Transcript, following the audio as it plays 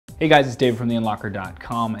Hey guys, it's David from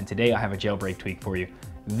theunlocker.com, and today I have a jailbreak tweak for you.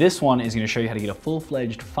 This one is going to show you how to get a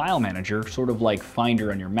full-fledged file manager, sort of like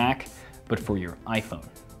Finder on your Mac, but for your iPhone.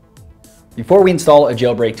 Before we install a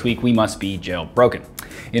jailbreak tweak, we must be jailbroken.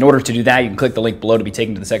 In order to do that, you can click the link below to be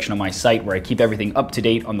taken to the section on my site where I keep everything up to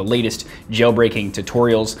date on the latest jailbreaking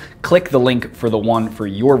tutorials. Click the link for the one for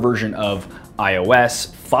your version of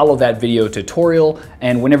iOS, follow that video tutorial,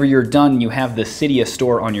 and whenever you're done, you have the Cydia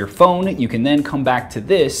store on your phone. You can then come back to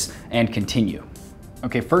this and continue.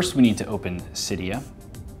 Okay, first we need to open Cydia.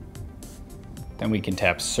 Then we can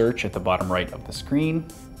tap search at the bottom right of the screen,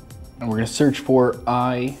 and we're gonna search for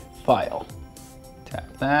iFile.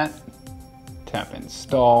 Tap that, tap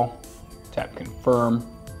install, tap confirm,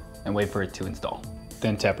 and wait for it to install.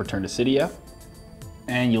 Then tap return to Cydia,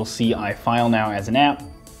 and you'll see iFile now as an app.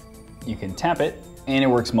 You can tap it, and it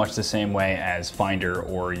works much the same way as Finder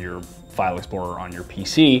or your File Explorer on your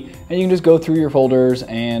PC, and you can just go through your folders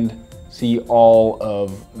and see all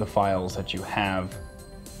of the files that you have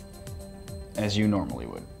as you normally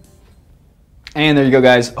would. And there you go,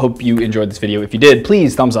 guys. Hope you enjoyed this video. If you did,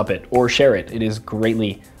 please thumbs up it or share it. It is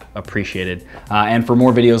greatly appreciated. And for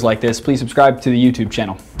more videos like this, please subscribe to the YouTube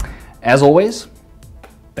channel. As always,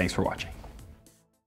 thanks for watching.